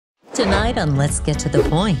Tonight on Let's Get to the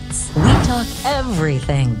Points, we talk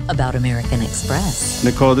everything about American Express.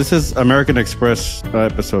 Nicole, this is American Express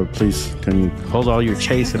episode. Please, can you hold all your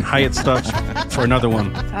Chase and Hyatt stuff for another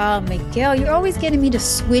one? Oh, Miguel, you're always getting me to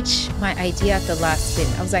switch my idea at the last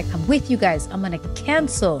minute. I was like, I'm with you guys. I'm going to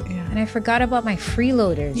cancel. Yeah. And I forgot about my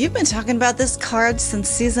freeloaders. You've been talking about this card since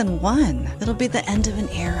season 1. It'll be the end of an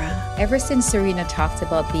era. Ever since Serena talked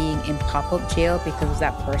about being in pop-up jail because of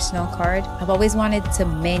that personal card, I've always wanted to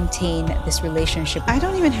maintain this relationship. I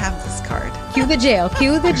don't even have this card. Cue the jail.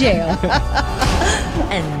 Cue the jail.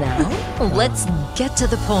 And now, let's get to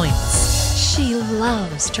the points. She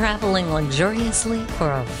loves traveling luxuriously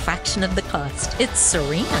for a fraction of the cost. It's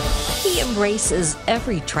Serena. He embraces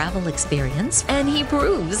every travel experience, and he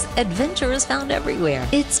proves adventure is found everywhere.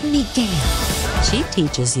 It's Miguel. She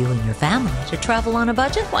teaches you and your family to travel on a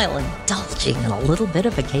budget while indulging in a little bit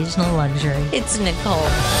of occasional luxury. It's Nicole.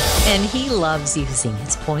 And he loves using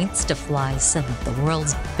his points to fly some of the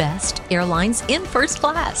world's best airlines in first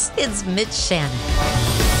class. It's Mitch Shannon.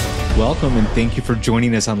 Welcome and thank you for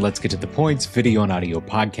joining us on Let's Get to the Points video and audio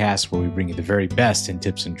podcast, where we bring you the very best in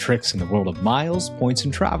tips and tricks in the world of miles, points,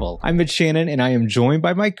 and travel. I'm Mitch Shannon, and I am joined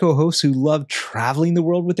by my co-hosts who love traveling the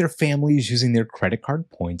world with their families using their credit card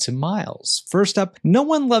points and miles. First up, no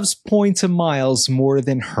one loves points and miles more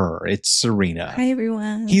than her. It's Serena. Hi,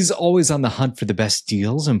 everyone. He's always on the hunt for the best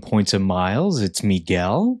deals and points and miles. It's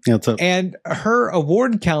Miguel. Yeah, what's up? And her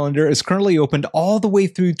award calendar is currently opened all the way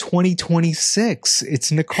through 2026.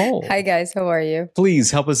 It's Nicole. Hi, guys. How are you?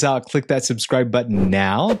 Please help us out. Click that subscribe button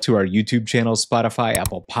now to our YouTube channel, Spotify,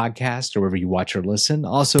 Apple Podcast, or wherever you watch or listen.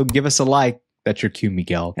 Also, give us a like. That's your cue,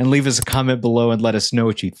 Miguel. And leave us a comment below and let us know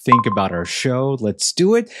what you think about our show. Let's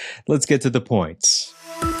do it. Let's get to the points.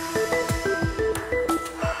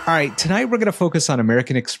 All right, tonight we're going to focus on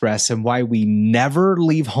American Express and why we never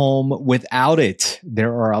leave home without it.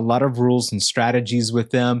 There are a lot of rules and strategies with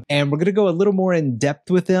them, and we're going to go a little more in depth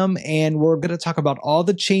with them, and we're going to talk about all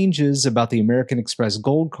the changes about the American Express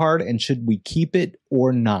Gold Card and should we keep it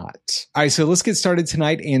or not. All right, so let's get started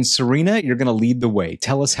tonight, and Serena, you're going to lead the way.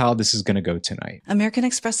 Tell us how this is going to go tonight. American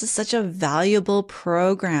Express is such a valuable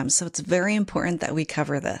program, so it's very important that we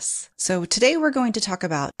cover this. So today we're going to talk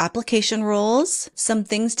about application rules, some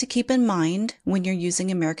things to keep in mind when you're using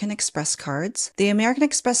American Express cards, the American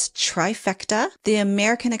Express Trifecta, the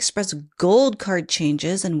American Express Gold Card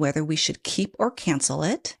changes and whether we should keep or cancel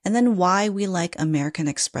it, and then why we like American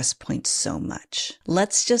Express points so much.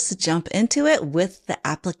 Let's just jump into it with the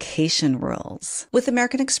application rules. With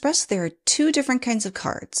American Express, there are two different kinds of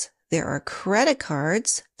cards. There are credit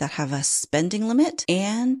cards that have a spending limit,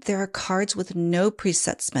 and there are cards with no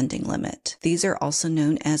preset spending limit. These are also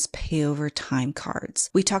known as pay over time cards.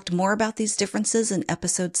 We talked more about these differences in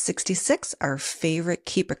episode 66, our favorite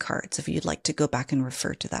keeper cards, if you'd like to go back and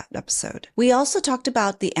refer to that episode. We also talked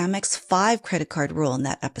about the Amex 5 credit card rule in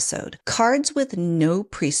that episode. Cards with no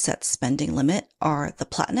preset spending limit are the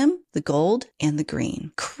Platinum, the Gold, and the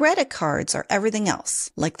Green. Credit cards are everything else,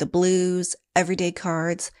 like the Blues, Everyday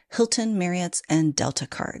cards, Hilton, Marriott's, and Delta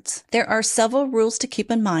cards. There are several rules to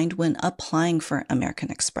keep in mind when applying for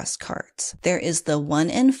American Express cards. There is the 1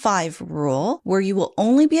 in 5 rule, where you will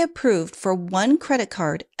only be approved for one credit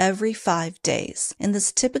card every 5 days. And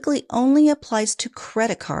this typically only applies to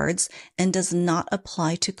credit cards and does not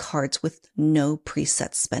apply to cards with no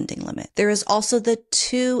preset spending limit. There is also the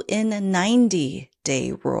 2 in 90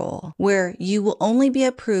 day rule, where you will only be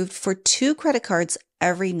approved for 2 credit cards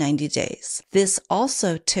every 90 days. This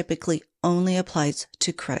also typically only applies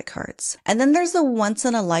to credit cards. And then there's the once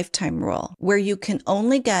in a lifetime rule, where you can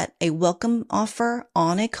only get a welcome offer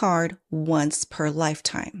on a card once per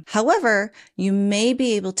lifetime. However, you may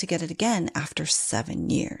be able to get it again after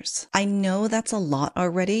 7 years. I know that's a lot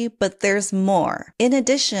already, but there's more. In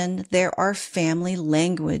addition, there are family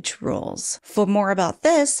language rules. For more about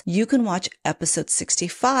this, you can watch episode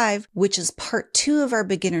 65, which is part 2 of our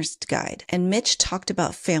beginner's guide. And Mitch talked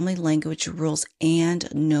about family language rules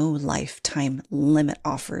and no lifetime limit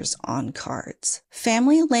offers on cards.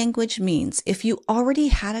 Family language means if you already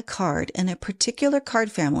had a card in a particular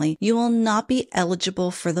card family, you will not be eligible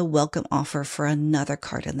for the welcome offer for another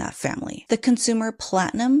card in that family. The consumer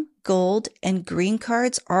Platinum, Gold, and Green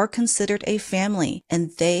cards are considered a family,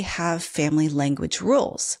 and they have family language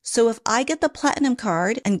rules. So if I get the Platinum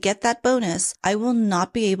card and get that bonus, I will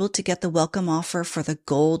not be able to get the welcome offer for the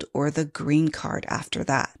Gold or the Green card after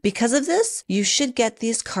that. Because of this, you should get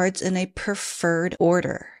these cards in a preferred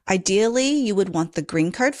order. Ideally, you would want the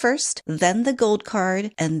green card first, then the gold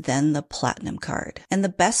card, and then the platinum card. And the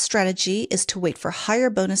best strategy is to wait for higher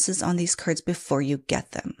bonuses on these cards before you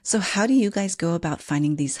get them. So how do you guys go about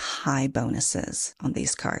finding these high bonuses on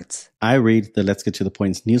these cards? I read the Let's Get to the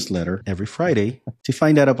Points newsletter every Friday to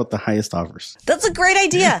find out about the highest offers. That's a great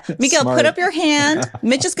idea. Miguel, Smart. put up your hand.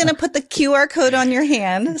 Mitch is going to put the QR code on your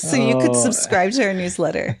hand so you could subscribe to our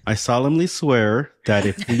newsletter. I solemnly swear that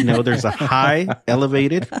if we know there's a high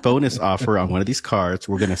elevated bonus offer on one of these cards,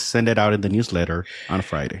 we're going to send it out in the newsletter on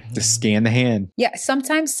Friday. Just scan the hand. Yeah,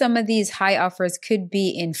 sometimes some of these high offers could be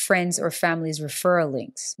in friends or family's referral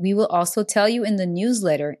links. We will also tell you in the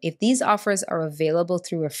newsletter if these offers are available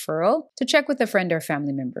through referral to check with a friend or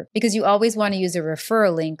family member, because you always want to use a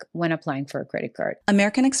referral link when applying for a credit card.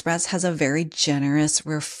 American Express has a very generous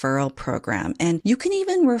referral program, and you can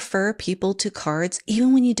even refer people to cards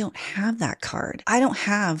even when you don't have that card. I don't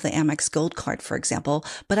have the Amex Gold card, for example,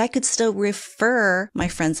 but I could still refer my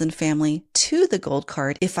friends and family to the Gold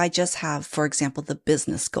card if I just have, for example, the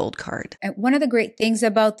business Gold card. And one of the great things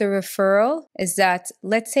about the referral is that,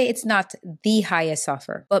 let's say it's not the highest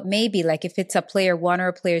offer, but maybe like if it's a player 1 or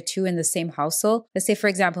a player 2 in the same household, let's say, for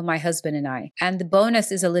example, my husband and I, and the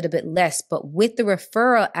bonus is a little bit less, but with the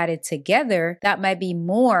referral added together, that might be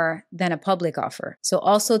more than a public offer. So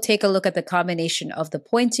also take a look at the combination of the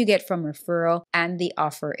points you get from referral and the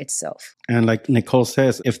offer itself. And like Nicole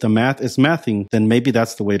says, if the math is mathing, then maybe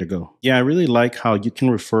that's the way to go. Yeah, I really like how you can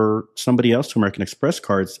refer somebody else to American Express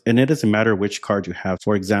cards, and it doesn't matter which card you have.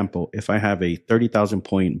 For example, if I have a 30,000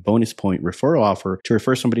 point bonus point referral offer to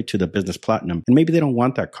refer somebody to the Business Platinum, and maybe they don't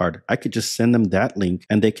want that card, I could just send them that link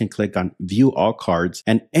and they can click on View All Cards,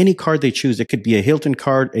 and any card they choose, it could be a Hilton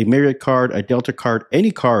card, a Marriott card, a Delta card,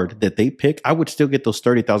 any card that they pick, I would still get those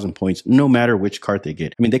 30,000 points no matter which card they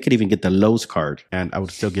get. I mean, they could even get the Lowe's card and I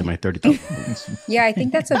would still get my 30,000 points. Yeah, I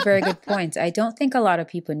think that's a very good point. I don't think a lot of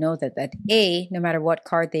people know that no matter what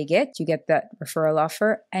card they get, you get that referral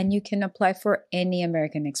offer and you can apply for any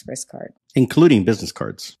American Express card, including business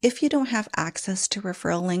cards. If you don't have access to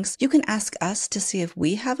referral links, you can ask us to see if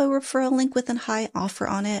we have a referral link with a high offer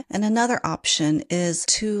on it. And another option is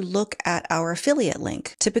to look at our affiliate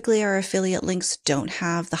link. Typically, our affiliate links don't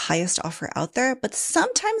have the highest offer out there, but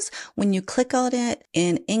sometimes when you click on it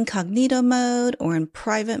in incognito mode or in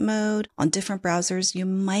private mode on different browsers, you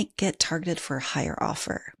might get targeted for a higher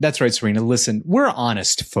offer. That's right, Serena. Listen, we're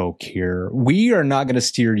honest folk here. We are not going to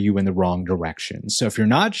steer you in the wrong direction. So if you're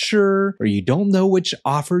not sure or you don't know which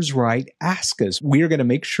offer's right, ask us. We are going to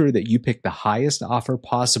make sure that you pick the highest offer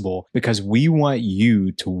possible because we want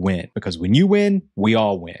you to win. Because when you win, we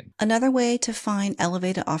all win. Another way to find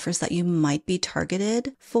elevated offers that you might be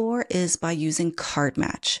targeted for is by using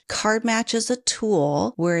CardMatch. CardMatch is a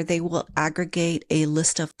tool where they will aggregate a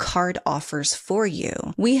list of card offers for you.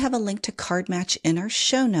 We have a link to CardMatch in our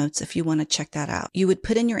show notes if you want to check that out. You would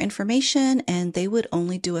put in your information and they would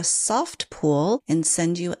only do a soft pull and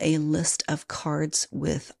send you a list of cards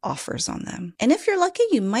with offers on them. And if you're lucky,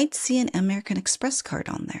 you might see an American Express card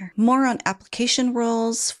on there. More on application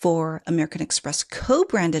rules for American Express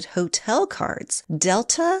co-branded hotel cards.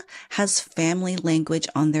 Delta has family language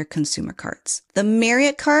on their consumer cards. The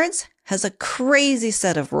Marriott cards has a crazy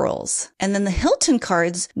set of rules. And then the Hilton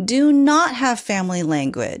cards do not have family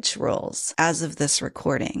language rules as of this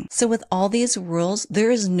recording. So with all these rules,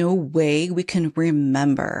 there is no way we can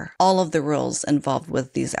remember all of the rules involved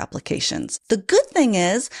with these applications. The good thing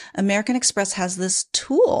is American Express has this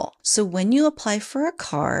tool. So when you apply for a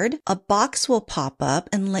card, a box will pop up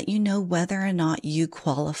and let you know whether or not you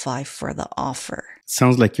qualify for the offer.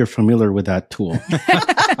 Sounds like you're familiar with that tool.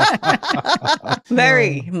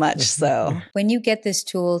 Very much so. When you get this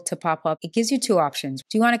tool to pop up, it gives you two options.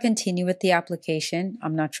 Do you want to continue with the application?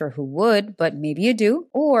 I'm not sure who would, but maybe you do.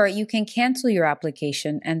 Or you can cancel your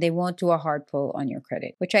application and they won't do a hard pull on your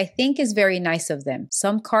credit, which I think is very nice of them.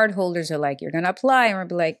 Some card holders are like, you're going to apply, and we'll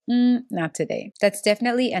be like, not today. That's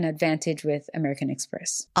definitely an advantage with American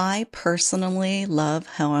Express. I personally love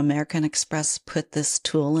how American Express put this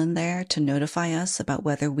tool in there to notify us about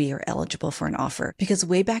whether we are eligible for an offer. Because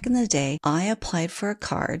way back in the day, I applied for a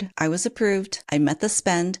card. I was approved. I met the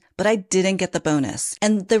spend, but I didn't get the bonus.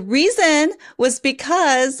 And the reason was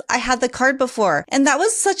because I had the card before. And that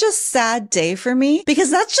was such a sad day for me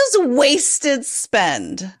because that's just wasted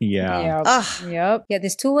spend. Yeah. Yep. Yeah,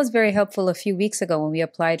 this tool was very helpful a few weeks ago when we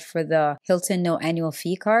applied for the Hilton no annual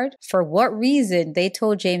fee card. For what reason? They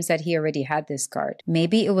told James that he already had this card.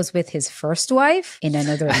 Maybe it was with his first wife in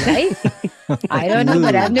another life. I don't know,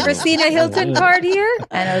 but I've never seen a Hilton card here.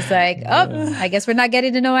 And I was like, oh, I guess we're not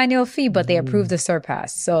getting the no annual fee, but they approved the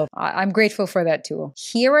surpass. So I'm grateful for that too.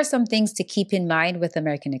 Here are some things to keep in mind with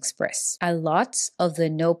American Express. A lot of the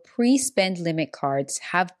no pre-spend limit cards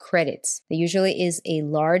have credits. There usually is a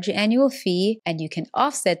large annual fee and you can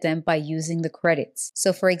offset them by using the credits.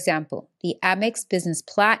 So for example, the Amex Business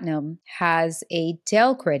Platinum has a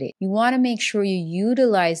Dell credit. You want to make sure you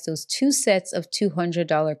utilize those 2 sets of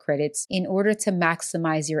 $200 credits in order to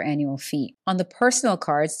maximize your annual fee. On the personal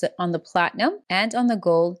cards, on the Platinum and on the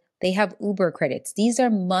Gold, they have Uber credits. These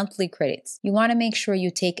are monthly credits. You want to make sure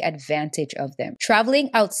you take advantage of them.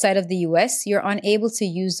 Traveling outside of the US, you're unable to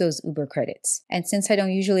use those Uber credits. And since I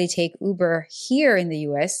don't usually take Uber here in the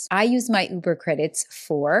US, I use my Uber credits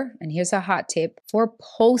for, and here's a hot tip, for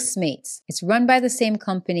Postmates. It's run by the same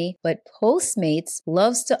company, but Postmates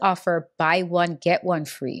loves to offer buy one, get one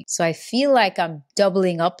free. So I feel like I'm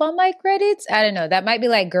doubling up on my credits. I don't know. That might be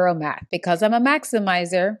like girl math. Because I'm a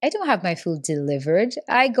maximizer, I don't have my food delivered.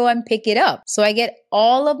 I go and pick it up. So I get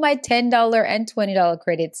all of my $10 and $20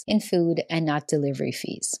 credits in food and not delivery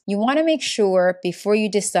fees. You want to make sure before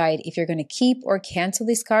you decide if you're going to keep or cancel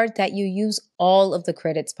this card that you use all of the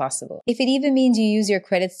credits possible. If it even means you use your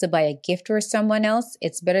credits to buy a gift for someone else,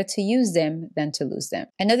 it's better to use them than to lose them.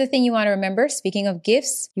 Another thing you want to remember, speaking of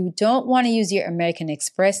gifts, you don't want to use your American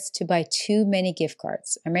Express to buy too many gift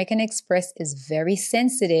cards. American Express is very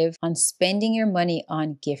sensitive on spending your money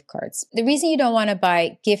on gift cards. The reason you don't want to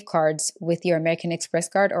buy gift cards with your American Express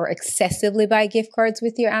card or excessively buy gift cards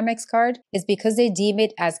with your Amex card is because they deem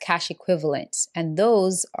it as cash equivalent, and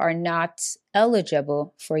those are not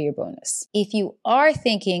eligible for your bonus. If you are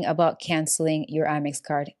thinking about canceling your Amex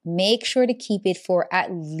card, make sure to keep it for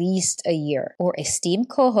at least a year. Our esteemed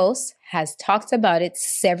co-host has talked about it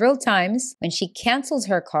several times when she canceled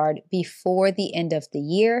her card before the end of the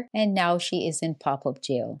year, and now she is in pop-up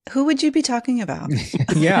jail. Who would you be talking about?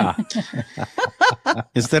 Yeah.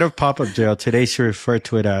 Instead of pop-up jail, today she referred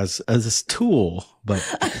to it as a tool, but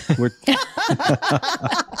we're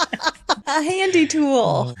A handy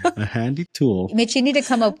tool. a handy tool. Mitch, you need to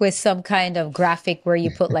come up with some kind of graphic where you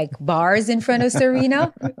put like bars in front of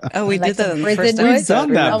Serena. Oh, we like did that some in the prison first noise. We've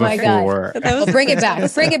done that Oh my before. God. Well, bring it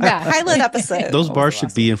back. Bring it back. Pilot episode. Those bars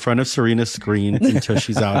should be in front of Serena's screen until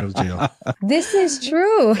she's out of jail. This is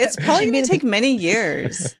true. It's probably going to take many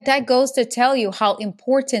years. That goes to tell you how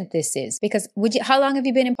important this is. Because how long have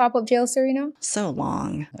you been in pop-up jail, Serena? So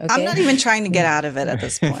long. Okay. I'm not even trying to get out of it at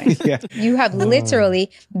this point. Yeah. You have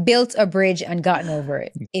literally built a bridge and gotten over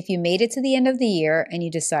it. If you made it to the end of the year and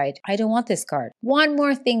you decide, I don't want this card. One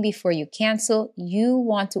more thing before you cancel, you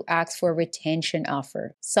want to ask for a retention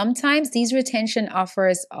offer. Sometimes these retention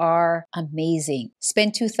offers are amazing.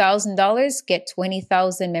 Spend $2,000, get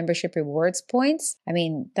 20,000 membership rewards points. I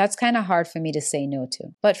mean, that's kind of hard for me to say no to.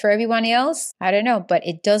 But for everyone else, I don't know, but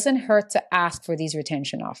it doesn't hurt to ask for these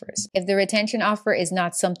retention offers. If the retention offer is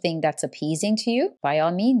not something that's appeasing to you, by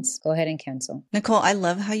all means, go ahead and cancel. Nicole, I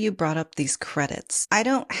love how you brought up these credits. I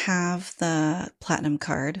don't have the platinum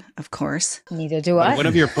card, of course. Neither do I. One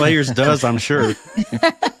of your players does, I'm sure.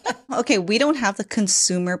 Okay, we don't have the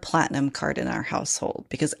consumer platinum card in our household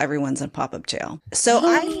because everyone's in pop-up jail. So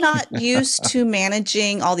I'm not used to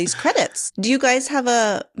managing all these credits. Do you guys have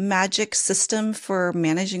a magic system for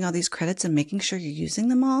managing all these credits and making sure you're using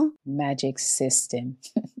them all? Magic system.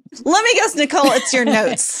 Let me guess, Nicole, it's your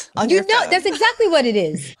notes on your phone. That's exactly what it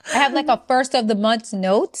is. I have like a first of the month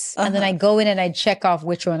notes, and then I go in and I check off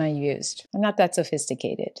which one I used. I'm not that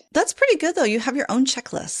sophisticated. That's pretty good, though. You have your own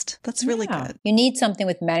checklist. That's really good. You need something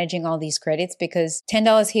with managing all these credits because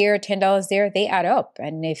 $10 here, $10 there, they add up.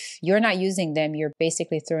 And if you're not using them, you're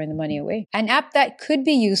basically throwing the money away. An app that could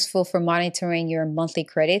be useful for monitoring your monthly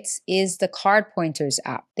credits is the CardPointers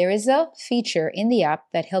app. There is a feature in the app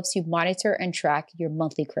that helps you monitor and track your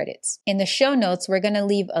monthly credits. In the show notes, we're going to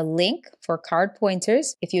leave a link for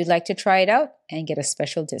CardPointers if you'd like to try it out and get a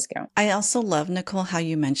special discount. I also love, Nicole, how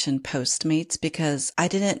you mentioned Postmates because I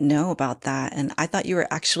didn't know about that. And I thought you were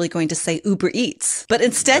actually going to say Uber Eats, but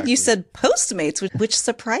instead you said Postmates, which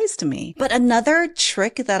surprised me. But another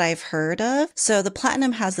trick that I've heard of, so the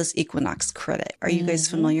Platinum has this Equinox credit. Are you guys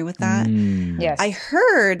familiar with that? Yes. I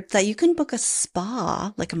heard that you can book a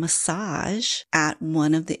spa, like a massage at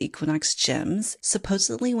one of the Equinox gyms.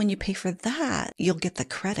 Supposedly when you pay for that, you'll get the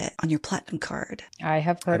credit on your Platinum card. I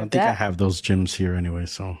have heard I of don't think that. I have those gyms here anyway,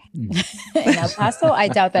 so. In El Paso, I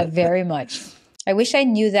doubt that very much. I wish I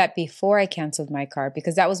knew that before I canceled my card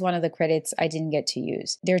because that was one of the credits I didn't get to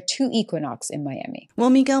use. There are 2 Equinox in Miami. Well,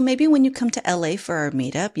 Miguel, maybe when you come to LA for our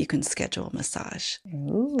meetup, you can schedule a massage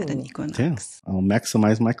at an Equinox. Yeah, I'll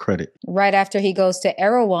maximize my credit. Right after he goes to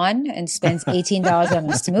Erewhon and spends $18 on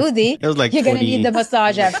a smoothie, It was like you're going to need the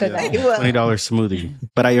massage after that. $20 smoothie.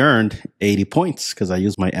 But I earned 80 points because I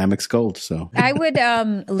used my Amex Gold. So I would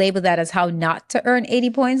label that as how not to earn 80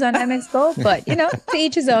 points on Amex Gold, but to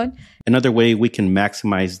each his own. Another way we can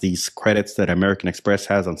maximize these credits that American Express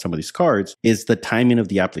has on some of these cards is the timing of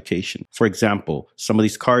the application. For example, some of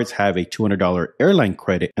these cards have a $200 airline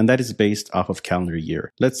credit, and that is based off of calendar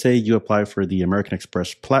year. Let's say you apply for the American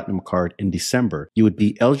Express Platinum card in December. You would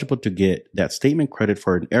be eligible to get that statement credit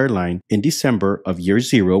for an airline in December of year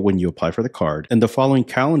 0 when you apply for the card. And the following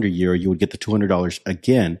calendar year, you would get the $200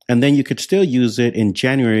 again. And then you could still use it in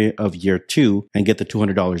January of year 2 and get the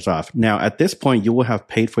 $200 off. Now, at this point, you will have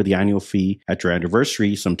paid for the annual fee at your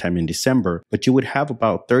anniversary sometime in December, but you would have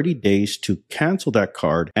about 30 days to cancel that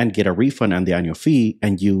card and get a refund on the annual fee,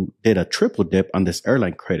 and you did a triple dip on this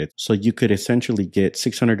airline credit. So you could essentially get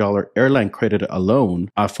 $600 airline credit alone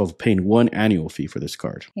off of paying one annual fee for this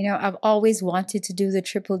card. I've always wanted to do the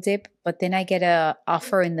triple dip, but then I get a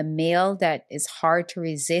offer in the mail that is hard to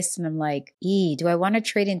resist, and I'm like, do I want to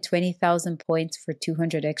trade in 20,000 points for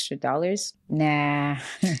 $200 extra? Nah.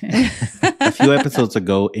 A few episodes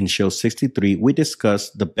ago in show 63, we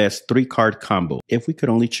discussed the best 3-card combo. If we could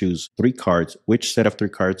only choose 3 cards, which set of 3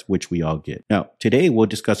 cards which we all get. Now, today we'll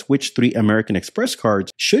discuss which 3 American Express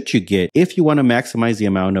cards should you get if you want to maximize the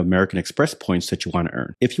amount of American Express points that you want to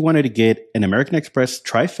earn. If you wanted to get an American Express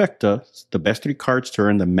Trifecta, the best 3 cards to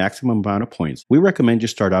earn the maximum amount of points, we recommend you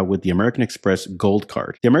start out with the American Express Gold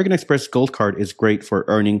card. The American Express Gold card is great for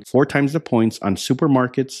earning 4 times the points on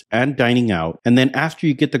supermarkets and dining out. And then after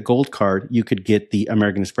you get the Gold card, you could get the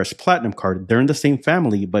American Express Platinum card. They're in the same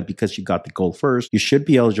family, but because you got the Gold first, you should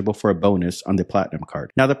be eligible for a bonus on the Platinum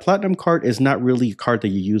card. Now, the Platinum card is not really a card that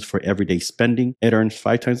you use for everyday spending. It earns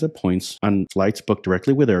 5 times the points on flights booked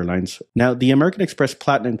directly with airlines. Now, the American Express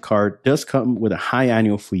Platinum card does come with a high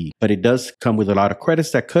annual fee, but it does come with a lot of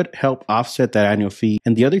credits that could help offset that annual fee.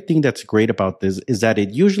 And the other thing that's great about this is that it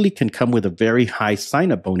usually can come with a very high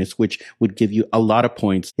sign-up bonus, which would give you a lot of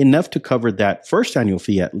points, enough to cover that first annual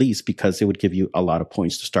fee at least, because it would give you a lot of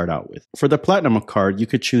points to start out with. For the Platinum card, you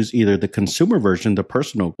could choose either the consumer version, the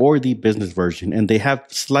personal, or the business version, and they have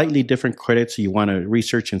slightly different credits, so you want to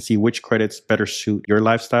research and see which credits better suit your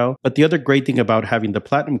lifestyle. But the other great thing about having the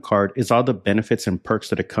Platinum card is all the benefits and perks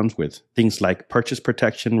that it comes with. Things like purchase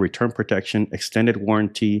protection, return protection, extended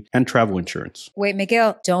warranty, and travel insurance. Wait,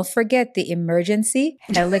 Miguel, don't forget the emergency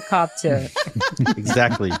helicopter.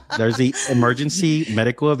 Exactly. There's the emergency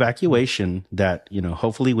medical evacuation that,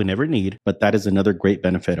 hopefully we never need, but that is another great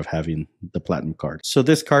benefit of having the Platinum card. So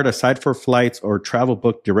this card, aside for flights or travel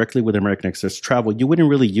booked directly with American Express Travel, you wouldn't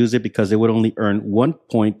really use it because it would only earn 1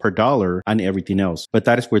 point per dollar on everything else. But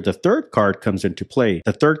that is where the third card comes into play.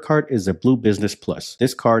 The third card is a Blue Business Plus.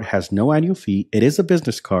 This card has no annual fee. It is a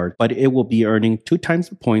business card, but it will be earning 2 times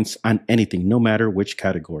the points on anything, no matter which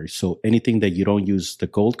category. So anything that you don't use the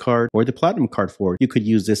Gold card or the Platinum card for, you could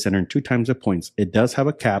use this and earn 2 times the points. It does have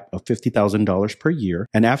a cap of $50,000 per year.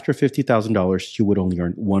 And after $50,000, you would only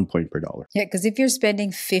earn 1 point per dollar. Yeah, because if you're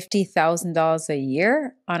spending $50,000 a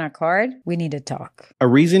year on a card, we need to talk. A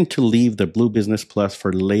reason to leave the Blue Business Plus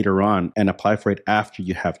for later on and apply for it after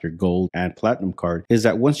you have your Gold and Platinum card is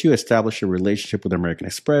that once you establish a relationship with American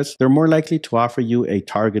Express, they're more likely to offer you a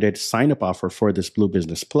targeted sign-up offer for this Blue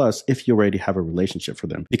Business Plus if you already have a relationship for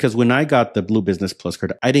them. Because when I got the Blue Business Plus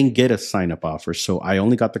card, I didn't get a sign-up offer. So I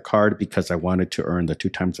only got the card because I wanted to earn the 2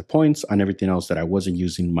 times the points on everything else that I wasn't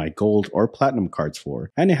using my Gold or Platinum cards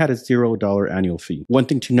for. And it had a $0 annual fee. One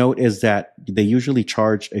thing to note is that they usually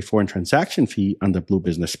charge a foreign transaction fee on the Blue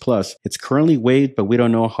Business Plus. It's currently waived, but we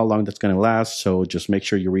don't know how long that's going to last. So just make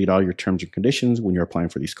sure you read all your terms and conditions when you're applying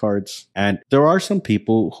for these cards. And there are some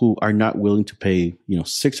people who are not willing to pay,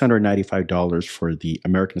 $695 for the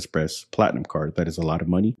American Express Platinum card. That is a lot of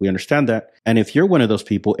money. We understand that. And if you're one of those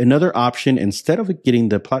people, another option instead of getting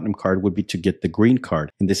the Platinum card would be to get the Green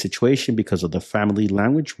card. In this situation, because of the family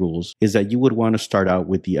language rules, is that you would want to start out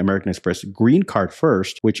with the American Express Green card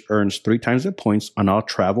first, which earns 3 times the points on all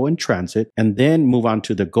travel and transit, and then move on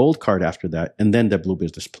to the Gold card after that, and then the Blue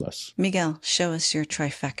Business Plus. Miguel, show us your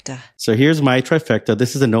trifecta. So here's my trifecta.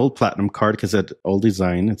 This is an old Platinum card because it's old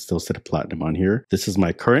design. It still said Platinum on here. This is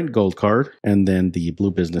my current Gold card, and then the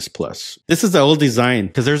Blue Business Plus. This is the old design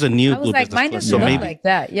because there's a new Blue Business Plus. So maybe like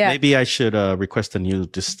that. Yeah. Maybe I should request a new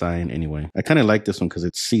design anyway. I kind of like this one because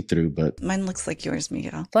it's see see-through, but Mine looks like yours,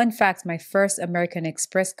 Miguel. Fun fact, my first American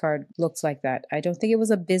Express card looks like that. I don't think it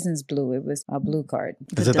was a business blue. It was a blue card.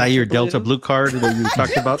 is it that your Delta Blue card that you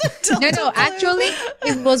talked about? No, actually,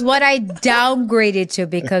 it was what I downgraded to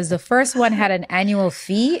because the first one had an annual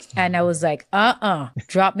fee. And I was like,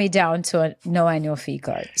 drop me down to a no annual fee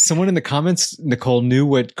card. Someone in the comments, Nicole, knew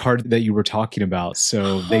what card that you were talking about.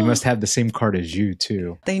 So they must have the same card as you,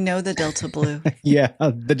 too. They know the Delta Blue. Yeah,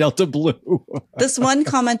 the Delta Blue. This one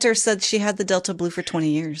commenter said she had the Delta Blue for 20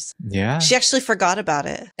 years. Yeah. She actually forgot about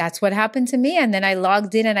it. That's what happened to me. And then I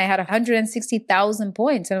logged in and I had 160,000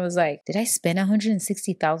 points. And I was like, did I spend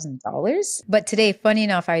 $160,000? But today, funny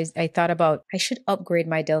enough, I thought about I should upgrade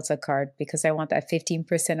my Delta card because I want that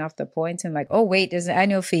 15% off the points. And like, oh, wait, there's an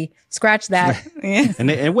annual fee. Scratch that. Yeah. And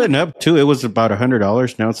it went up too. It was about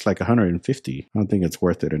 $100. Now it's like $150. I don't think it's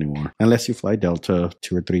worth it anymore. Unless you fly Delta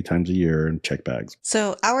 2 or 3 times a year and check bags.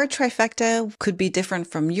 So our trifecta could be different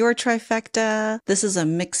from your trifecta. This is a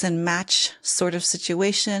mix and match sort of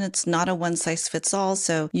situation. It's not a one size fits all.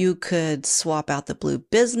 So you could swap out the blue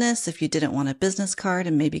business if you didn't want a business card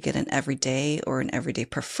and maybe get an everyday or an everyday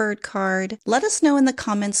preferred card. Let us know in the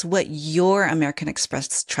comments what your American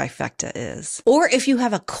Express trifecta is. Or if you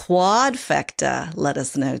have a quadfecta, let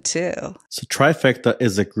us know too. So trifecta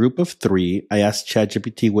is a group of 3. I asked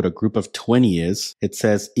ChatGPT what a group of 20 is. It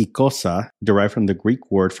says ikosa, derived from the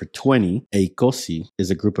Greek word for 20. Eikosi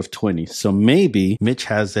is a group of 20. So maybe Mitch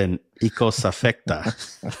has an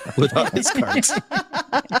ikosafecta with all his cards.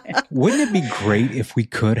 Wouldn't it be great if we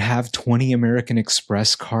could have 20 American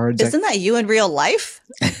Express cards? Isn't that you in real life?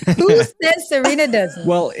 Who says Serena doesn't?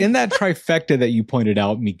 Well, in that trifecta that you pointed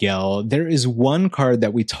out, Miguel, there is one card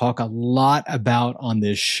that we talk a lot about on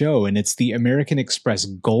this show, and it's the American Express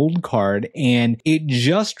Gold card, and it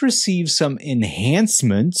just received some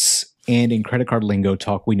enhancements. And in credit card lingo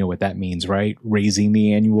talk, we know what that means, right? Raising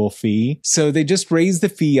the annual fee. So they just raised the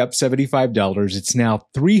fee up $75. It's now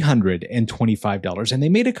 $325. And they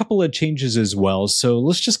made a couple of changes as well. So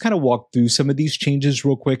let's just kind of walk through some of these changes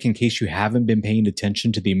real quick in case you haven't been paying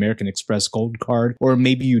attention to the American Express Gold card, or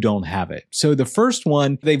maybe you don't have it. So the first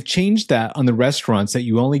one, they've changed that on the restaurants that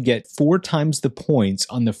you only get 4 times the points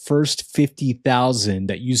on the first 50,000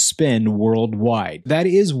 that you spend worldwide. That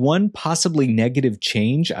is one possibly negative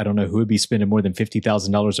change. I don't know who would be spending more than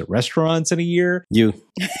 $50,000 at restaurants in a year. You.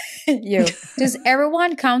 You. Does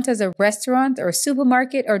Erewhon count as a restaurant or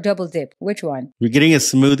supermarket or double dip? Which one? You're getting a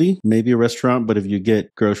smoothie, maybe a restaurant, but if you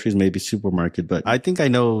get groceries, maybe supermarket. But I think I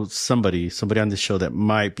know somebody on this show that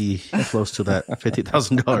might be close to that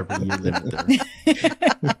 $50,000 per year limit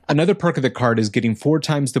there. Another perk of the card is getting 4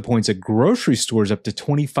 times the points at grocery stores up to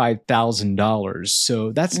 $25,000.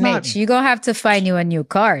 So that's Mitch, you're going to have to find you a new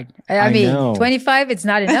card. I mean, know. 25, it's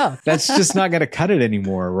not enough. That's just not going to cut it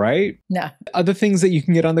anymore, right? No. Other things that you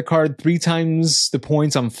can get on the card, 3 times the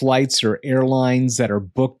points on flights or airlines that are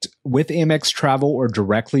booked with Amex Travel or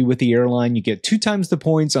directly with the airline. You get 2 times the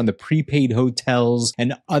points on the prepaid hotels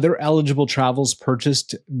and other eligible travels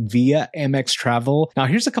purchased via Amex Travel. Now,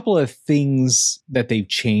 here's a couple of things that they've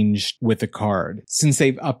changed with the card since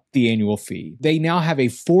they've upped the annual fee. They now have a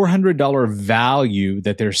 $400 value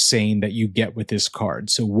that they're saying that you get with this card.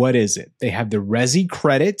 So what is it? They have the Resi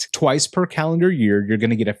credit twice per calendar year. You're going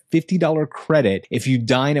to get a $50 credit if you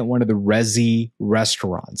dine at one of the Resi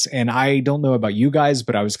restaurants. And I don't know about you guys,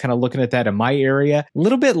 but I was kind of looking at that in my area. A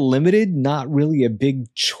little bit limited, not really a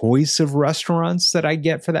big choice of restaurants that I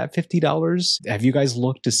get for that $50. Have you guys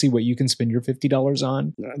looked to see what you can spend your $50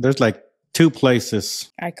 on? There's like 2 places.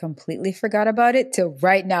 I completely forgot about it till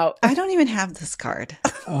right now. I don't even have this card.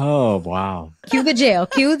 Oh, wow. Cue the jail.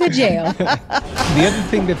 Cue the jail. The other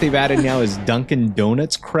thing that they've added now is Dunkin'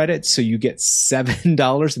 Donuts credits. So you get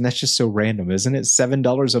 $7, and that's just so random, isn't it?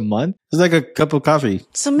 $7 a month? It's like a cup of coffee.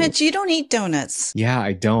 So Mitch, you don't eat donuts. Yeah,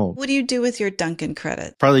 I don't. What do you do with your Dunkin'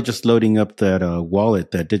 credit? Probably just loading up that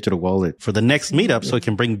wallet, that digital wallet for the next meetup so it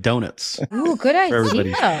can bring donuts. Ooh, good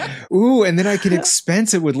everybody. idea. Ooh, and then I can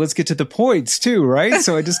expense it with Let's Get to the Points too, right?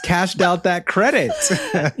 So I just cashed out that credit.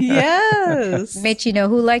 Yes. Mitch, you know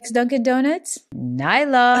who likes Dunkin' Donuts?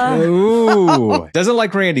 Nyla. Ooh. Doesn't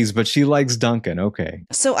like Randy's, but she likes Dunkin'. Okay.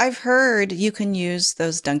 So I've heard you can use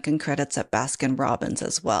those Dunkin' credits at Baskin Robbins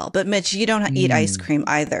as well. But Mitch, you don't eat ice cream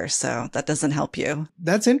either, so that doesn't help you.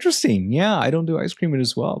 That's interesting. Yeah, I don't do ice cream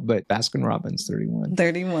as well, but Baskin Robbins, 31.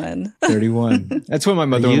 31. 31. That's what my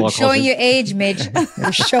mother-in-law calls Showing it. your age, Mitch.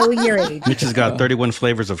 You're showing your age. Mitch has got 31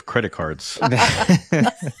 flavors of credit cards. cards.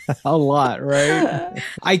 A lot, right?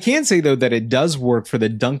 I can say though that it does work for the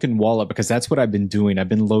Dunkin' wallet because that's what I've been doing. I've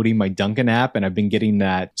been loading my Dunkin' app and I've been getting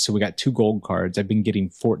that. So we got 2 gold cards. I've been getting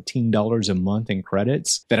 $14 a month in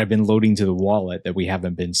credits that I've been loading to the wallet that we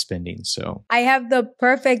haven't been spending. So I have the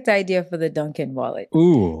perfect idea for the Dunkin' wallet.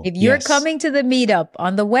 ooh, If you're yes. coming to the meetup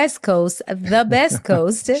on the West Coast, the best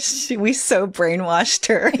coast, We so brainwashed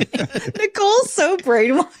her. Nicole's so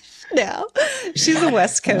brainwashed now. She's a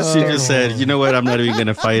West She Coaster. just said, you know what? I'm not even going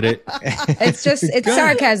to fight it. it's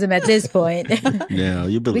sarcasm at this point. No,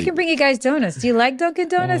 you We believe can bring you guys donuts. Do you like Dunkin'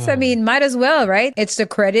 Donuts? I mean, might as well, right? It's the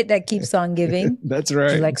credit that keeps on giving. That's Do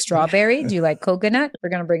right. you like strawberry? Do you like coconut? We're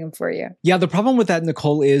going to bring them for you. Yeah, the problem with that,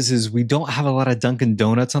 Nicole, is we don't have a lot of Dunkin'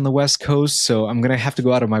 Donuts on the West Coast, so I'm going to have to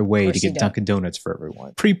go out of my way to course you get don't. Dunkin' Donuts for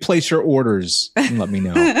everyone. Pre-place your orders and let me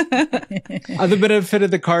know. Other benefit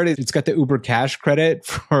of the card is it's got the Uber Cash credit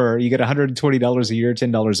for, you get $120 a year,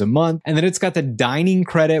 $10 a month. And then it's got the dining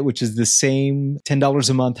credit, which is the same $10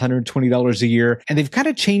 a month, $120 a year. And they've kind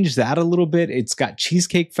of changed that a little bit. It's got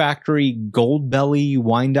Cheesecake Factory, Goldbelly,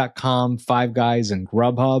 Wine.com, Five Guys, and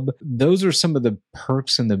Grubhub. Those are some of the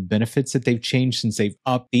perks and the benefits that they've changed since they've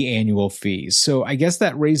upped the annual fees. So I guess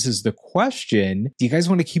that raises the question, do you guys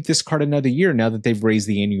want to keep this card another year now that they've raised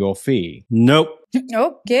the annual fee? Nope.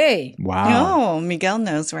 Okay. Wow. Oh, Miguel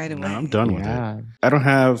knows right away. No, I'm done with Yeah. it. I don't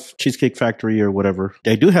have Cheesecake Factory or whatever.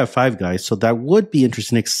 I do have Five Guys, so that would be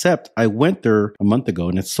interesting, except I went there a month ago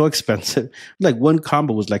and it's so expensive. Like one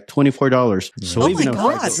combo was like $24. So Oh even my if I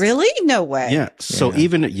God, go- really? No way. Yeah. So Yeah.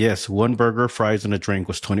 even, yes, one burger, fries, and a drink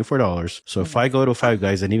was $24. So if I go to Five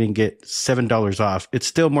Guys and even get $7 off, it's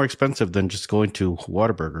still more expensive than just going to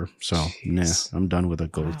Whataburger. So nah, Jeez. I'm done with a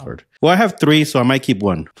gold card. Well, I have 3, so I might keep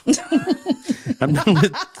one.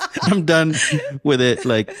 I'm done with it,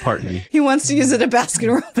 like partly. He wants to use it at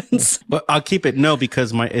Baskin Robbins. But I'll keep it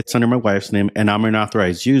because it's under my wife's name and I'm an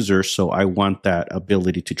authorized user. So I want that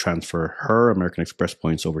ability to transfer her American Express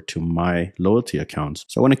points over to my loyalty accounts.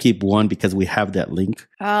 So I want to keep one because we have that link.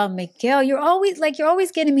 Oh, Miguel, you're always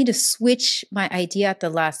getting me to switch my idea at the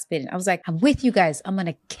last minute. I was like, I'm with you guys. I'm going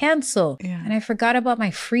to cancel. Yeah. And I forgot about my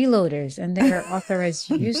freeloaders and their authorized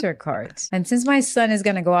user cards. And since my son is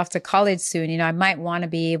going to go off to college soon, I might want to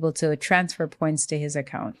be able to transfer points to his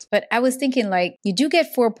account. But I was thinking like, you do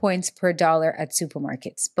get 4 points per dollar at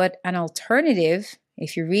supermarkets, but an alternative,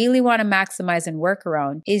 if you really want to maximize and work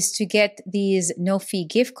around, is to get these no-fee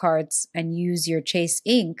gift cards and use your Chase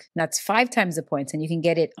Inc. That's 5 times the points, and you can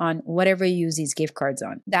get it on whatever you use these gift cards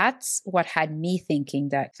on. That's what had me thinking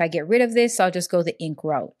that if I get rid of this, I'll just go the Inc.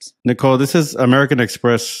 route. Nicole, this is American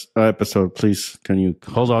Express episode. Please, can you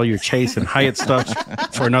hold all your Chase and Hyatt stuff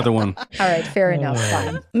for another one? All right, fair enough.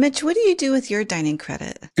 Fine. Mitch, what do you do with your dining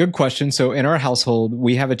credit? Good question. So in our household,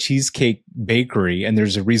 we have a cheesecake bakery, and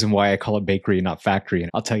there's a reason why I call it bakery and not factory. And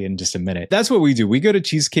I'll tell you in just a minute. That's what we do. We go to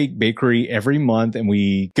Cheesecake Bakery every month and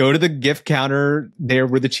we go to the gift counter there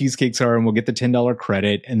where the cheesecakes are and we'll get the $10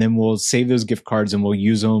 credit and then we'll save those gift cards and we'll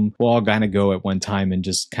use them. We'll all kind of go at one time and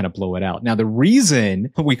just kind of blow it out. Now, the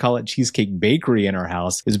reason we call it Cheesecake Bakery in our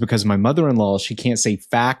house is because my mother-in-law, she can't say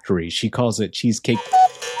factory. She calls it cheesecake.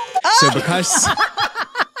 So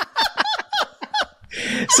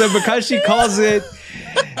because she calls it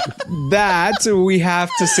that, we have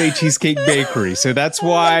to say Cheesecake Bakery. So that's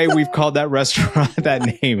why we've called that restaurant that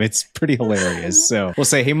name. It's pretty hilarious. So we'll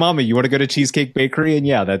say, hey, mama, you want to go to Cheesecake Bakery? And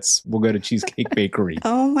yeah, we'll go to Cheesecake Bakery.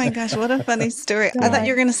 Oh my gosh, what a funny story. I thought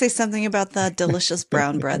you were going to say something about the delicious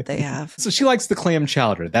brown bread they have. So she likes the clam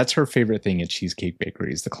chowder. That's her favorite thing at Cheesecake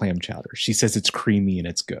Bakery is the clam chowder. She says it's creamy and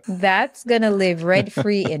it's good. That's going to live rent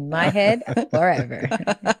free in my head forever.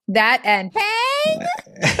 That and pain.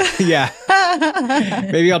 Yeah.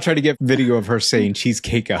 Maybe I'll try to get video of her saying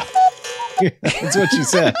cheesecake up. That's what she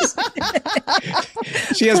says.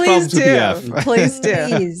 She has problems with the F. Please do.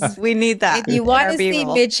 Please. We need that. If you want to see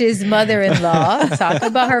Mitch's mother-in-law talk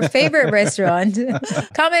about her favorite restaurant,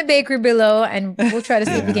 comment bakery below and we'll try to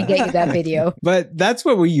see if we can get you that video. But that's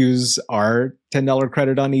what we use our $10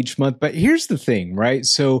 credit on each month. But here's the thing, right?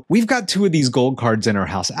 So we've got 2 of these gold cards in our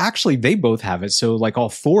house. Actually, they both have it. So like all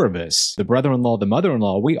 4 of us, the brother-in-law, the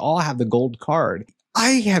mother-in-law, we all have the gold card.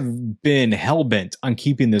 I have been hell-bent on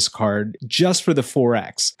keeping this card just for the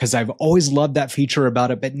 4X because I've always loved that feature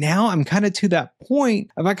about it. But now I'm kind of to that point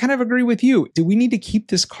of I kind of agree with you. Do we need to keep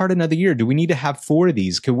this card another year? Do we need to have 4 of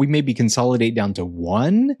these? Could we maybe consolidate down to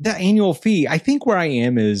 1? The annual fee, I think where I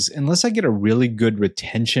am is unless I get a really good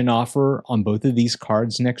retention offer on both of these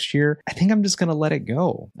cards next year, I think I'm just going to let it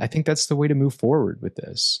go. I think that's the way to move forward with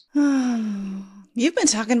this. You've been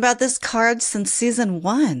talking about this card since season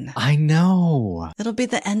 1. I know. It'll be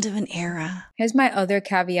the end of an era. Here's my other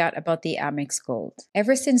caveat about the Amex Gold.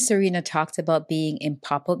 Ever since Serena talked about being in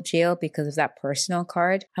pop-up jail because of that personal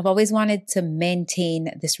card, I've always wanted to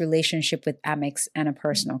maintain this relationship with Amex and a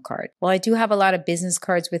personal card. While I do have a lot of business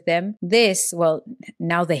cards with them,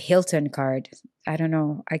 now the Hilton card, I don't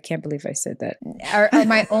know, I can't believe I said that, are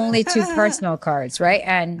my only 2 personal cards, right?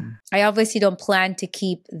 And I obviously don't plan to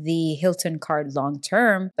keep the Hilton card long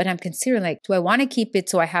term, but I'm considering do I want to keep it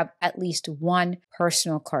so I have at least 1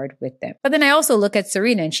 personal card with them? But then I also look at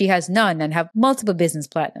Serena and she has none and have multiple business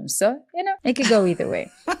platinums. So, it could go either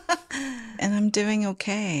way. And I'm doing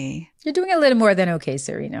okay. You're doing a little more than okay,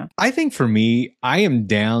 Serena. I think for me, I am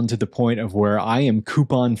down to the point of where I am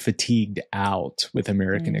coupon fatigued out with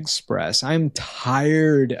American Express. I'm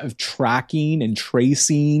tired of tracking and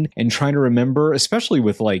tracing and trying to remember, especially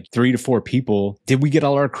with 3 to 4 people. Did we get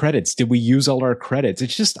all our credits? Did we use all our credits?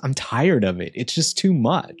 I'm tired of it. It's just too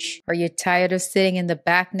much. Are you tired of sitting in the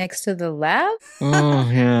back next to the lab? Oh,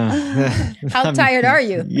 yeah. How tired are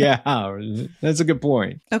you? Yeah, that's a good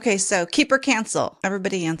point. Okay, so keep or cancel.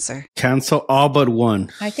 Everybody answer. Cancel all but one.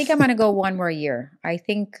 I think I'm going to go 1 more year. I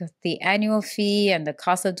think the annual fee and the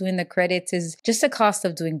cost of doing the credits is just the cost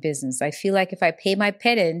of doing business. I feel like if I pay my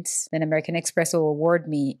penance, then American Express will reward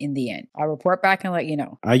me in the end. I'll report back and let you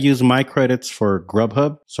know. I use my credits for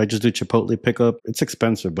Grubhub. So I just do Chipotle pickup. It's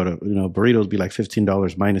expensive, but burritos be like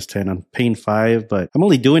 $15 minus 10. I'm paying $5, but I'm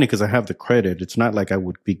only doing it because I have the credit. It's not like I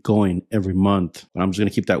would be going every month. I'm just going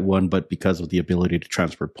to keep that 1, but because of the ability to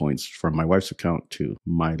transfer points from my wife's account to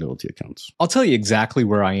my loyalty accounts. I'll tell you exactly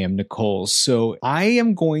where I am, Nicole. So I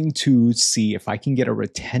am going to see if I can get a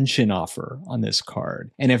retention offer on this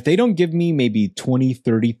card. And if they don't give me maybe 20,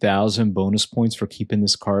 30,000 bonus points for keeping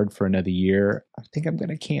this card for another year, I think I'm going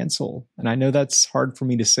to cancel. And I know that's hard for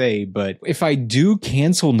me to say, but if I do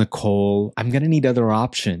cancel, Nicole, I'm going to need other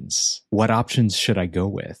options. What options should I go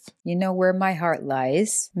with? You know where my heart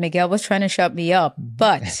lies. Miguel was trying to shut me up,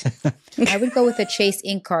 but I would go with a Chase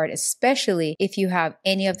Ink card, especially if you have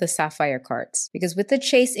any of the Sapphire cards. Because with the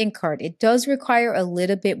Chase Ink card, it does require a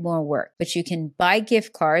little bit more work, but you can buy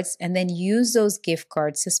gift cards and then use those gift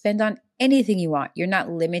cards to spend on anything you want. You're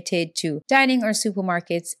not limited to dining or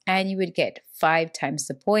supermarkets, and you would get 5 times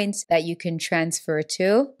the points that you can transfer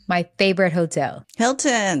to my favorite hotel,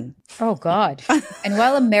 Hilton. Oh, God. And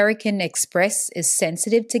while American Express is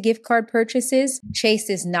sensitive to gift card purchases, Chase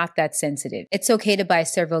is not that sensitive. It's okay to buy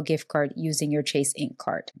several gift cards using your Chase Ink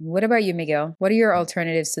card. What about you, Miguel? What are your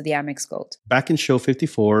alternatives to the Amex Gold? Back in show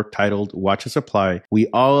 54, titled Watch Us Apply, we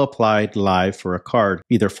all applied live for a card,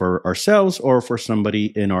 either for ourselves or for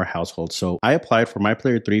somebody in our household. So I applied for my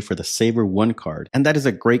Player 3 for the Savor 1 card. And that is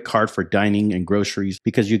a great card for dining and groceries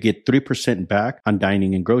because you get 3% back on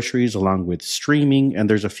dining and groceries along with streaming. And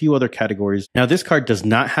there's a few other categories. Now, this card does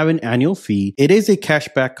not have an annual fee. It is a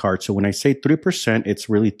cashback card. So when I say 3%, it's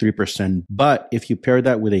really 3%. But if you pair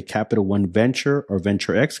that with a Capital One Venture or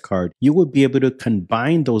Venture X card, you would be able to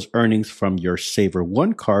combine those earnings from your Savor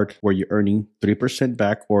 1 card where you're earning 3%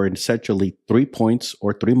 back or essentially 3 points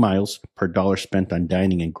or 3 miles per dollar spent on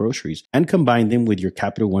dining and groceries and combine them with your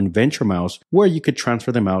Capital One Venture miles where you could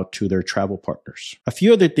transfer them out to their travel partners. A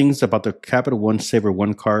few other things about the Capital One Savor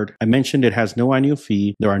 1 card. I mentioned it has no annual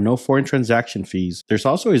fee. There are no foreign transaction fees. There's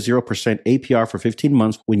also a 0% APR for 15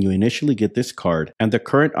 months when you initially get this card. And the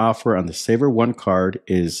current offer on the Savor 1 card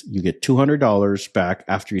is you get $200 back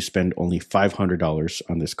after you spend only $500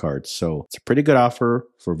 on this card. So it's a pretty good offer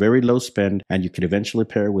for very low spend, and you could eventually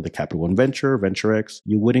pair with a Capital One Venture, Venture X.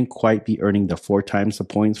 You wouldn't quite be earning the 4 times the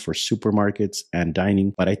points for supermarkets and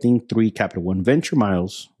dining, but I think 3 Capital One Venture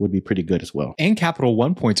miles would be pretty good as well. And Capital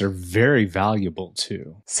One points are very valuable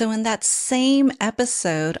too. So in that same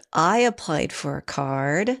episode, I applied for a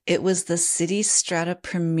card. It was the City Strata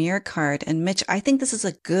Premier card. And Mitch, I think this is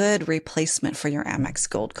a good replacement for your Amex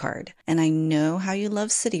Gold card. And I know how you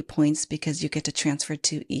love City points because you get to transfer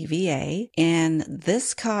to EVA. And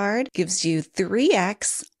this card gives you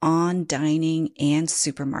 3x on dining and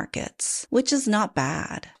supermarkets, which is not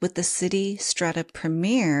bad. With the City Strata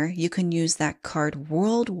Premier, you can use that card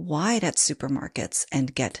worldwide at supermarkets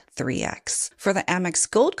and get 3x. For the Amex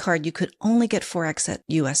Gold card, you could only get 4x at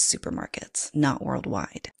US supermarkets, not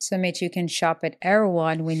worldwide. So, Mitch, you can shop at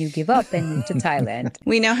Erewhon when you give up and move to Thailand.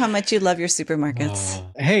 We know how much you love your supermarkets.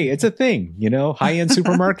 Hey, it's a thing, high-end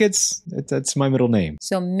supermarkets. That's my middle name.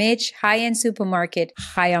 So, Mitch, high-end supermarket,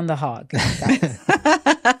 high on the hog.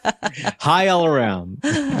 High all around.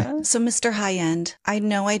 So, Mr. High End, I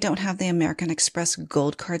know I don't have the American Express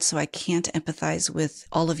Gold Card, so I can't empathize with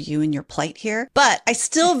all of you and your plight here, but I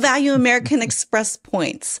still value American Express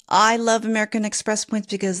points. I love American Express points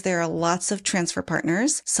because there are lots of transfer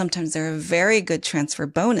partners. Sometimes there are very good transfer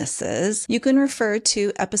bonuses. You can refer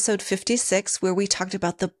to episode 56, where we talked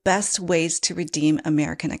about the best ways to redeem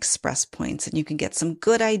American Express points, and you can get some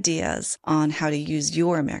good ideas on how to use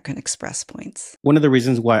your American Express points. One of the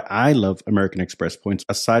reasons why I love American Express points,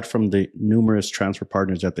 aside from the numerous transfer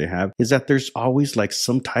partners that they have, is that there's always like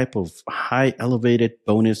some type of high elevated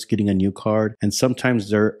bonus getting a new card. And sometimes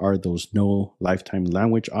there are those no lifetime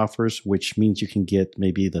language offers, which means you can get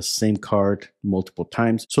maybe the same card multiple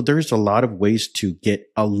times. So there's a lot of ways to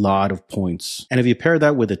get a lot of points. And if you pair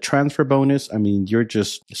that with a transfer bonus, I mean, you're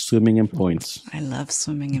just swimming in points. I love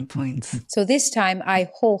swimming in points. So this time I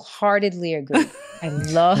wholeheartedly agree. I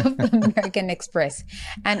love American Express.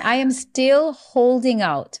 And I am still holding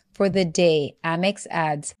out for the day Amex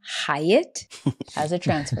adds Hyatt as a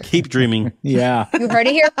transfer. Keep dreaming. Yeah. You heard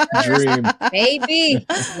it here first. Dream. Maybe.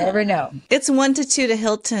 Never know. It's 1-2 to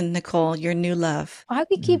Hilton, Nicole, your new love. Why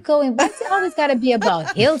we keep going? Why's it always got to be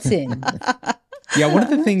about Hilton? Yeah, one of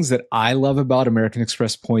the things that I love about American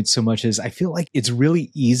Express points so much is I feel like it's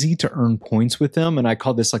really easy to earn points with them. And I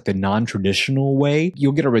call this like the non-traditional way.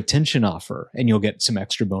 You'll get a retention offer and you'll get some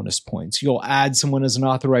extra bonus points. You'll add someone as an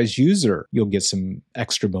authorized user. You'll get some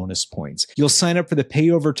extra bonus points. You'll sign up for the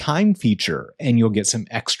pay over time feature and you'll get some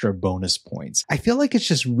extra bonus points. I feel like it's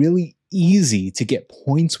just really easy to get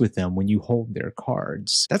points with them when you hold their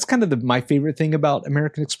cards. That's kind of my favorite thing about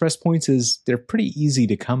American Express points is they're pretty easy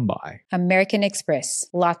to come by. American Express,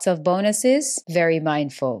 lots of bonuses, very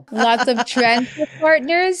mindful. Lots of transfer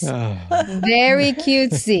partners, very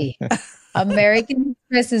cutesy. American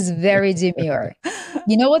Express is very demure.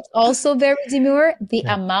 You know what's also very demure? The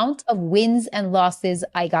amount of wins and losses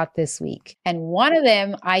I got this week. And one of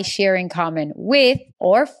them I share in common with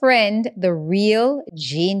our friend, the real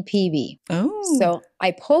Gene PB. Oh. So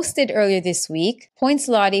I posted earlier this week, Points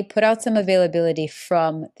Lottie put out some availability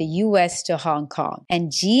from the US to Hong Kong.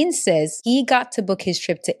 And Gene says he got to book his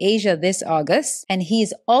trip to Asia this August. And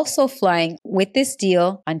he's also flying with this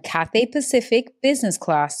deal on Cathay Pacific business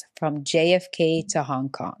class from JFK to Hong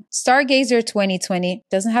Kong. Stargazer 2020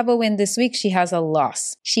 doesn't have a win this week. She has a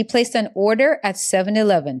loss. She placed an order at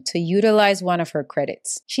 7-Eleven to utilize one of her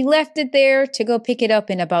credits. She left it there to go pick it up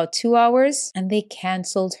in about 2 hours and they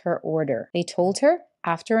canceled her order. They told her,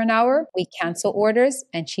 after an hour, we cancel orders,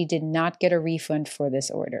 and she did not get a refund for this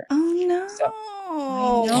order. Oh, no.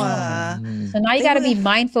 So now you got to be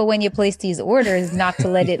mindful when you place these orders not to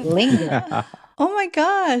let it linger. Oh my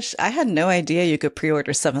gosh. I had no idea you could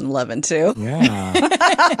pre-order 7-Eleven too. Yeah.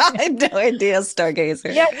 I had no idea,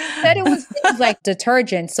 Stargazer. Yeah, she said it was things like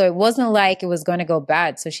detergent, so it wasn't like it was going to go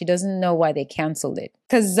bad. So she doesn't know why they canceled it.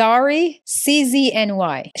 Kazari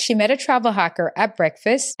CZNY. She met a travel hacker at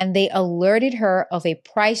breakfast and they alerted her of a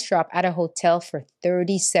price drop at a hotel for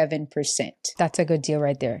 37%. That's a good deal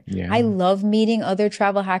right there. Yeah. I love meeting other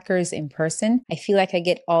travel hackers in person. I feel like I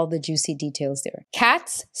get all the juicy details there.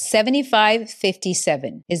 Cats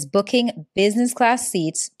 7557 is booking business class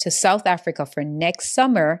seats to South Africa for next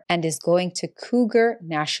summer and is going to Cougar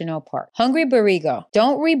National Park. Hungry Barigo.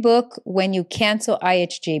 Don't rebook when you cancel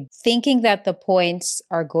IHG thinking that the points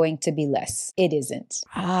are going to be less. It isn't.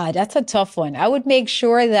 That's a tough one. I would make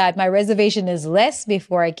sure that my reservation is less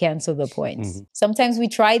before I cancel the points. Mm-hmm. Sometimes we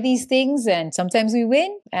try these things and sometimes we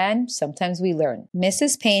win and sometimes we learn.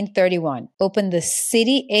 Mrs. Payne 31 opened the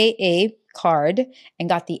City AA card and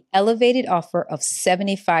got the elevated offer of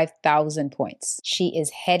 75,000 points. She is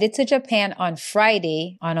headed to Japan on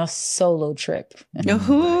Friday on a solo trip.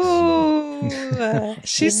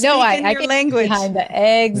 She's speaking your language. Behind that.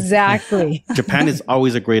 Exactly. Japan is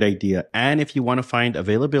always a great idea. And if you want to find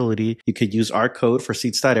availability, you could use our code for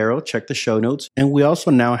Seats.aero. Check the show notes. And we also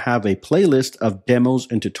now have a playlist of demos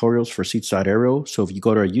and tutorials for Seats.aero. So if you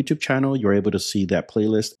go to our YouTube channel, you're able to see that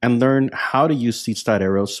playlist and learn how to use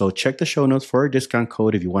Seats.aero. So check the show notes for our discount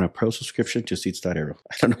code if you want a pro subscription to Seats.aero.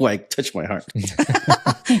 I don't know why I touched my heart.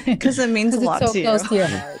 Because it means a lot so to you. Close to your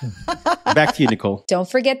heart. Back to you, Nicole. Don't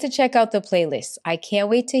forget to check out the playlist. I can't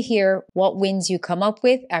wait to hear what wins you come up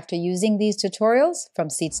with after using these tutorials from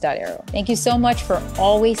Seats.aero. Thank you so much for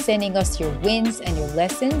always sending us your wins and your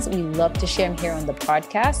lessons. We love to share them here on the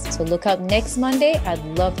podcast. So look out next Monday. I'd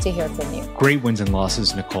love to hear from you. Great wins and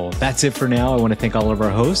losses, Nicole. That's it for now. I want to thank all of our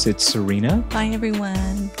hosts. It's Serena. Bye,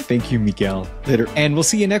 everyone. Thank you, Miguel. Later. And we'll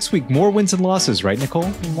see you next week. More wins and losses, right, Nicole?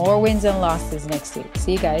 More wins and losses next week.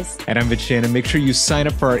 See you guys. And I'm Vince Shannon. Make sure you sign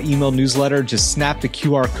up for our email newsletter. Just snap the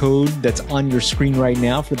QR code that's on your screen right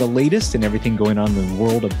now for the latest and everything going on in the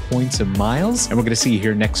world of points and miles. And we're going to see you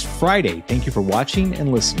here next Friday. Thank you for watching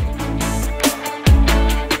and listening.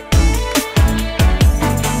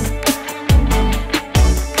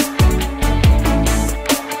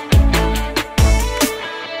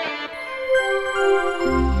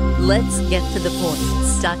 Let's get to the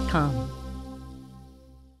points.com.